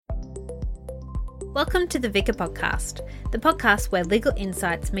Welcome to the Vicar Podcast, the podcast where legal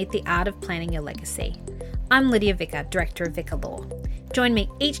insights meet the art of planning your legacy. I'm Lydia Vicar, Director of Vicar Law. Join me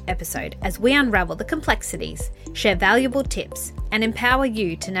each episode as we unravel the complexities, share valuable tips, and empower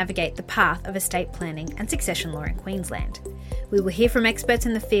you to navigate the path of estate planning and succession law in Queensland. We will hear from experts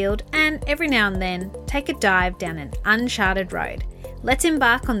in the field and, every now and then, take a dive down an uncharted road. Let's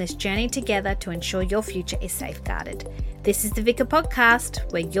embark on this journey together to ensure your future is safeguarded. This is the Vicar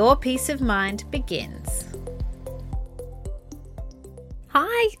Podcast, where your peace of mind begins.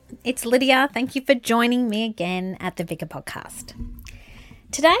 Hi, it's Lydia. Thank you for joining me again at the Vicar Podcast.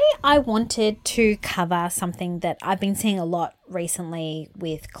 Today, I wanted to cover something that I've been seeing a lot recently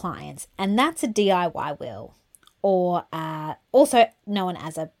with clients, and that's a DIY will, or also known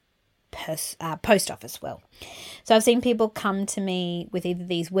as a post office will. So I've seen people come to me with either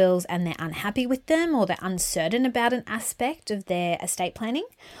these wills and they're unhappy with them, or they're uncertain about an aspect of their estate planning,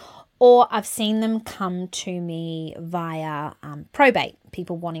 or I've seen them come to me via probate,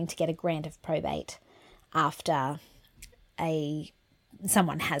 people wanting to get a grant of probate after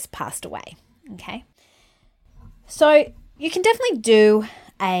someone has passed away. Okay, so you can definitely do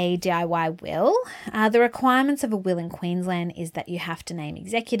a DIY will. The requirements of a will in Queensland is that you have to name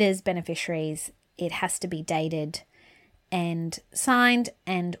executors, beneficiaries. It has to be dated and signed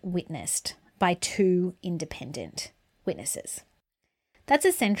and witnessed by two independent witnesses. That's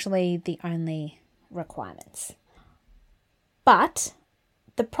essentially the only requirements. But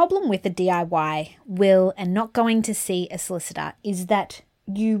the problem with the DIY will and not going to see a solicitor is that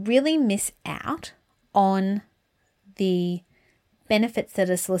you really miss out on the benefits that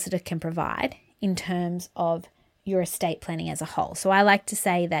a solicitor can provide in terms of your estate planning as a whole. So I like to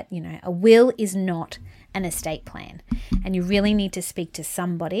say that, a will is not an estate plan, and you really need to speak to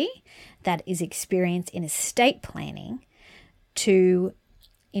somebody that is experienced in estate planning to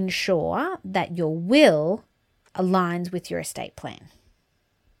ensure that your will aligns with your estate plan.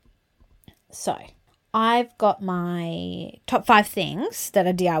 So I've got my top 5 things that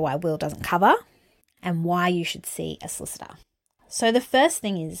a DIY will doesn't cover and why you should see a solicitor. So the first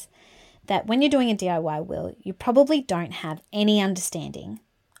thing is that when you're doing a DIY will, you probably don't have any understanding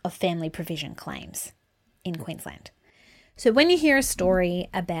of family provision claims in Queensland. So when you hear a story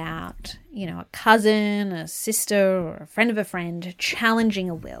about, a cousin, a sister, or a friend of a friend challenging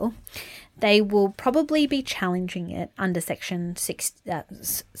a will, they will probably be challenging it under Section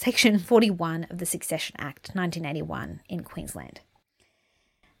 41 of the Succession Act 1981 in Queensland.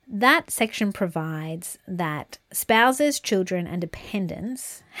 That section provides that spouses, children, and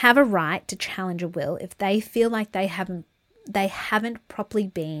dependents have a right to challenge a will if they feel like they haven't properly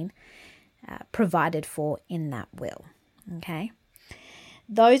been provided for in that will. Okay,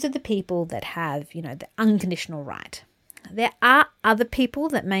 those are the people that have, the unconditional right. There are other people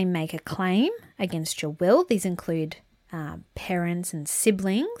that may make a claim against your will. These include parents and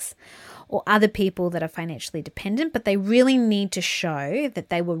siblings, or other people that are financially dependent, but they really need to show that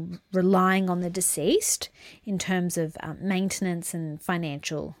they were relying on the deceased in terms of maintenance and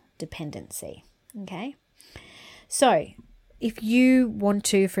financial dependency. Okay, so if you want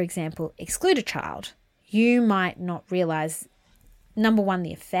to, for example, exclude a child, you might not realize, number one,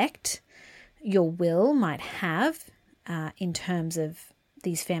 the effect your will might have in terms of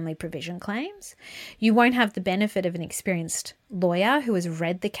these family provision claims. You won't have the benefit of an experienced lawyer who has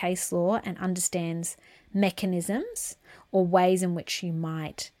read the case law and understands mechanisms or ways in which you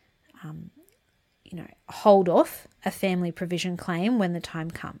might, hold off a family provision claim when the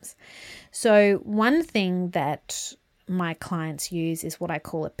time comes. So one thing that my clients use is what I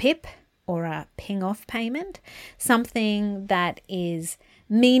call a PIP, or a ping-off payment, something that is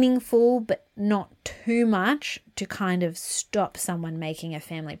meaningful but not too much to kind of stop someone making a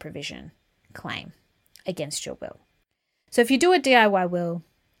family provision claim against your will. So if you do a DIY will,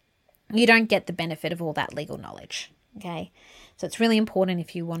 you don't get the benefit of all that legal knowledge, okay? So it's really important,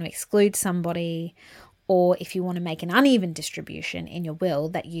 if you want to exclude somebody or if you want to make an uneven distribution in your will,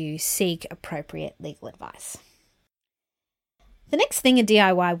 that you seek appropriate legal advice. The next thing a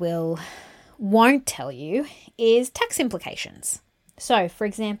DIY will won't tell you is tax implications. So, for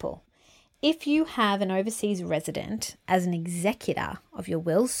example, if you have an overseas resident as an executor of your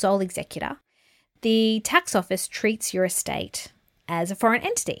will, sole executor, the tax office treats your estate as a foreign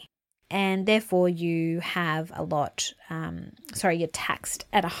entity, and therefore you have you're taxed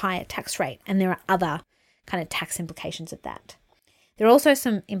at a higher tax rate, and there are other kind of tax implications of that. There are also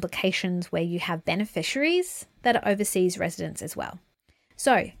some implications where you have beneficiaries that are overseas residents as well.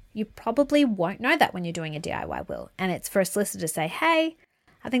 So you probably won't know that when you're doing a DIY will, and it's for a solicitor to say, hey,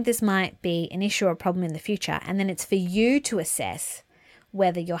 I think this might be an issue or a problem in the future, and then it's for you to assess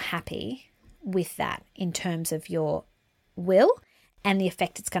whether you're happy with that in terms of your will and the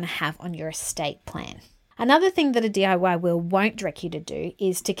effect it's going to have on your estate plan. Another thing that a DIY will won't direct you to do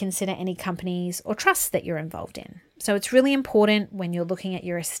is to consider any companies or trusts that you're involved in. So it's really important when you're looking at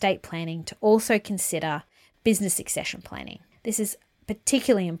your estate planning to also consider business succession planning. This is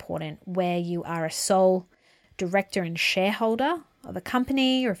particularly important where you are a sole director and shareholder of a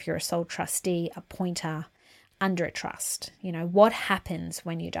company, or if you're a sole trustee, appointer under a trust. What happens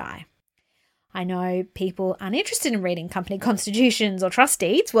when you die? I know people aren't interested in reading company constitutions or trust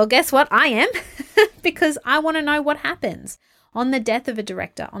deeds. Well, guess what? I am because I want to know what happens on the death of a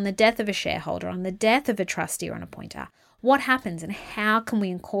director, on the death of a shareholder, on the death of a trustee or an appointer. What happens and how can we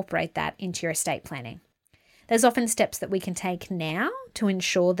incorporate that into your estate planning? There's often steps that we can take now to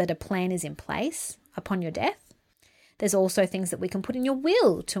ensure that a plan is in place upon your death. There's also things that we can put in your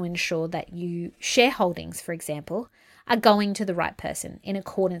will to ensure that you shareholdings, for example, are going to the right person in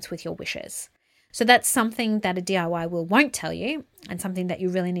accordance with your wishes. So that's something that a DIY will won't tell you, and something that you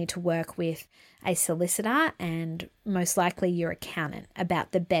really need to work with a solicitor and most likely your accountant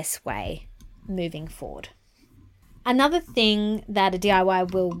about the best way moving forward. Another thing that a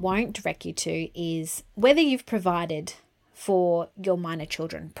DIY will won't direct you to is whether you've provided for your minor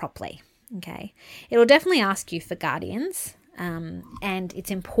children properly. Okay, it'll definitely ask you for guardians, and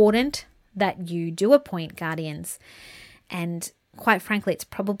it's important that you do appoint guardians. And quite frankly, it's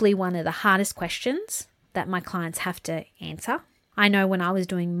probably one of the hardest questions that my clients have to answer. I know when I was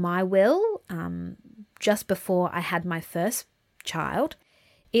doing my will, just before I had my first child,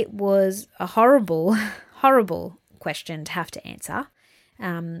 it was a horrible, horrible question to have to answer,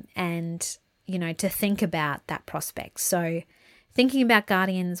 and to think about that prospect. So thinking about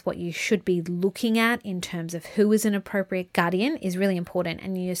guardians, what you should be looking at in terms of who is an appropriate guardian is really important,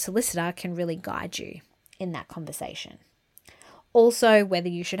 and your solicitor can really guide you in that conversation. Also, whether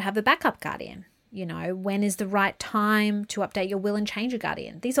you should have a backup guardian. When is the right time to update your will and change a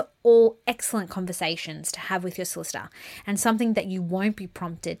guardian? These are all excellent conversations to have with your solicitor, and something that you won't be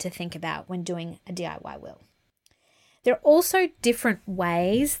prompted to think about when doing a DIY will. There are also different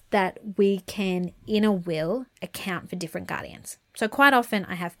ways that we can, in a will, account for different guardians. So quite often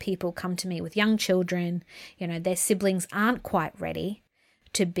I have people come to me with young children, their siblings aren't quite ready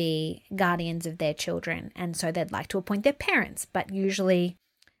to be guardians of their children, and so they'd like to appoint their parents, but usually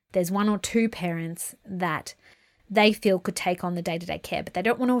there's one or two parents that they feel could take on the day-to-day care, but they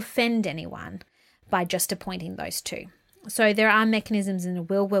don't want to offend anyone by just appointing those two. So there are mechanisms in a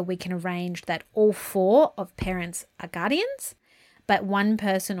will where we can arrange that all four of parents are guardians, but one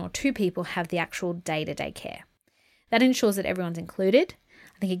person or two people have the actual day-to-day care. That ensures that everyone's included.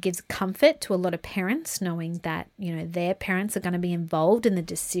 I think it gives comfort to a lot of parents knowing that, their parents are going to be involved in the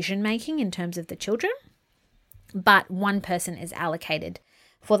decision-making in terms of the children, but one person is allocated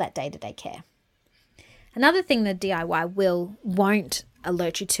for that day-to-day care. Another thing the DIY will won't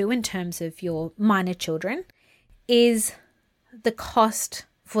alert you to in terms of your minor children is the cost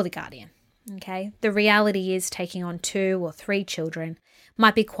for the guardian. Okay, the reality is taking on 2 or 3 children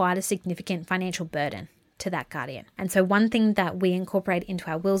might be quite a significant financial burden to that guardian. And so one thing that we incorporate into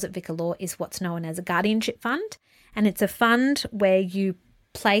our wills at Vicar Law is what's known as a guardianship fund. And it's a fund where you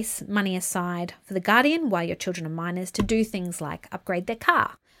place money aside for the guardian while your children are minors to do things like upgrade their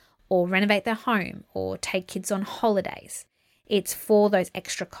car or renovate their home or take kids on holidays. It's for those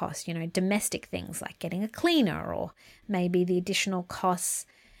extra costs, domestic things like getting a cleaner or maybe the additional costs,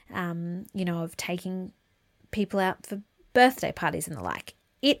 of taking people out for birthday parties and the like.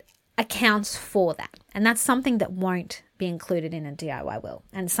 It accounts for that. And that's something that won't be included in a DIY will,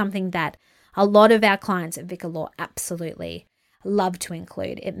 and something that a lot of our clients at Vicar Law absolutely love to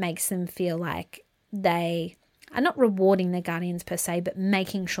include. It makes them feel like they are not rewarding their guardians per se, but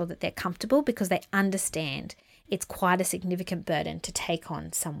making sure that they're comfortable because they understand it's quite a significant burden to take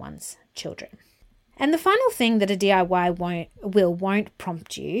on someone's children. And the final thing that a DIY won't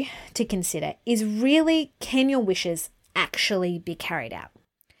prompt you to consider is really, can your wishes actually be carried out?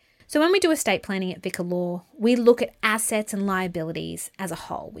 So when we do estate planning at Vicar Law, we look at assets and liabilities as a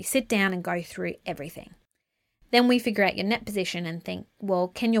whole. We sit down and go through everything. Then we figure out your net position and think, well,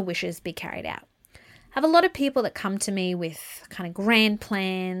 can your wishes be carried out? I have a lot of people that come to me with kind of grand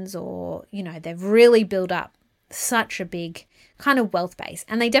plans or, they've really built up such a big kind of wealth base,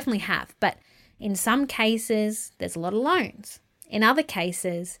 and they definitely have. But in some cases, there's a lot of loans. In other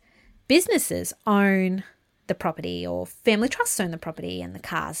cases, businesses own the property or family trusts own the property and the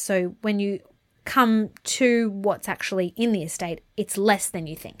cars. So when you come to what's actually in the estate, it's less than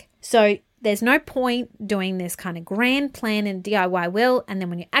you think. So there's no point doing this kind of grand plan and DIY will, and then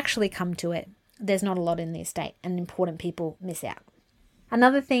when you actually come to it, there's not a lot in the estate and important people miss out.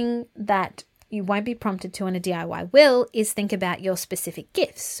 Another thing that you won't be prompted to on a DIY will is think about your specific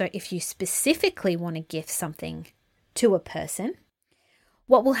gifts. So if you specifically want to gift something to a person,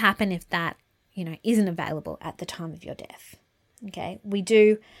 what will happen if that, isn't available at the time of your death? Okay, we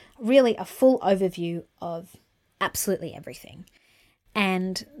do really a full overview of absolutely everything.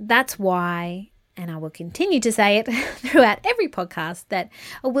 And that's why, and I will continue to say it throughout every podcast, that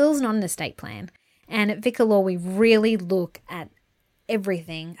a will is not an estate plan. And at Vicar Law, we really look at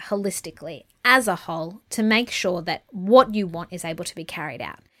everything holistically as a whole to make sure that what you want is able to be carried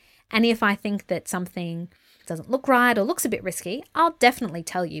out. And if I think that something doesn't look right or looks a bit risky, I'll definitely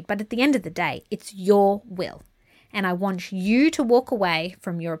tell you. But at the end of the day, it's your will. And I want you to walk away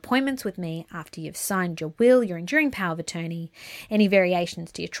from your appointments with me after you've signed your will, your enduring power of attorney, any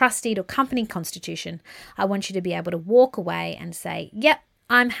variations to your trust deed or company constitution. I want you to be able to walk away and say, yep,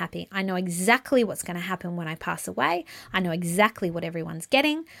 I'm happy. I know exactly what's going to happen when I pass away. I know exactly what everyone's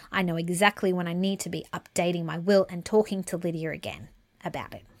getting. I know exactly when I need to be updating my will and talking to Lydia again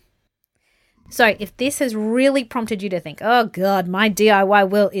about it. So if this has really prompted you to think, oh God, my DIY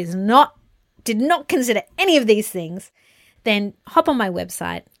will did not consider any of these things, then hop on my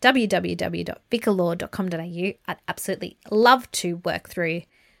website, www.vicarlaw.com.au. I'd absolutely love to work through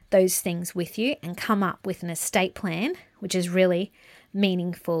those things with you and come up with an estate plan, which is really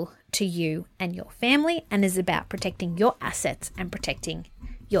meaningful to you and your family and is about protecting your assets and protecting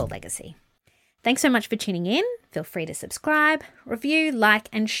your legacy. Thanks so much for tuning in. Feel free to subscribe, review, like,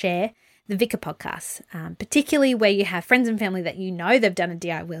 and share the Vicar podcast, particularly where you have friends and family that they've done a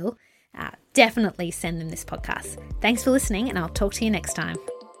DIY will. Definitely send them this podcast. Thanks for listening, and I'll talk to you next time.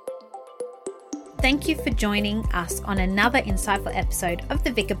 Thank you for joining us on another insightful episode of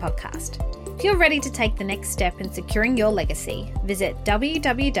the Vicar podcast. If you're ready to take the next step in securing your legacy, visit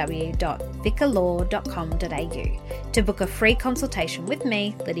www.vicarlaw.com.au to book a free consultation with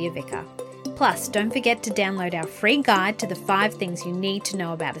me, Lydia Vicar. Plus, don't forget to download our free guide to the 5 things you need to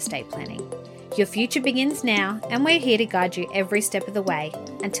know about estate planning. Your future begins now, and we're here to guide you every step of the way.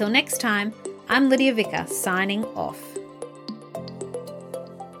 Until next time, I'm Lydia Vicar, signing off.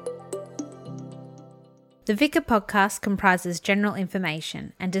 The Vicar podcast comprises general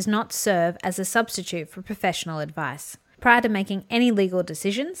information and does not serve as a substitute for professional advice. Prior to making any legal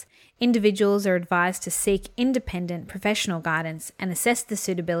decisions, individuals are advised to seek independent professional guidance and assess the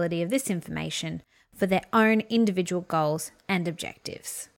suitability of this information for their own individual goals and objectives.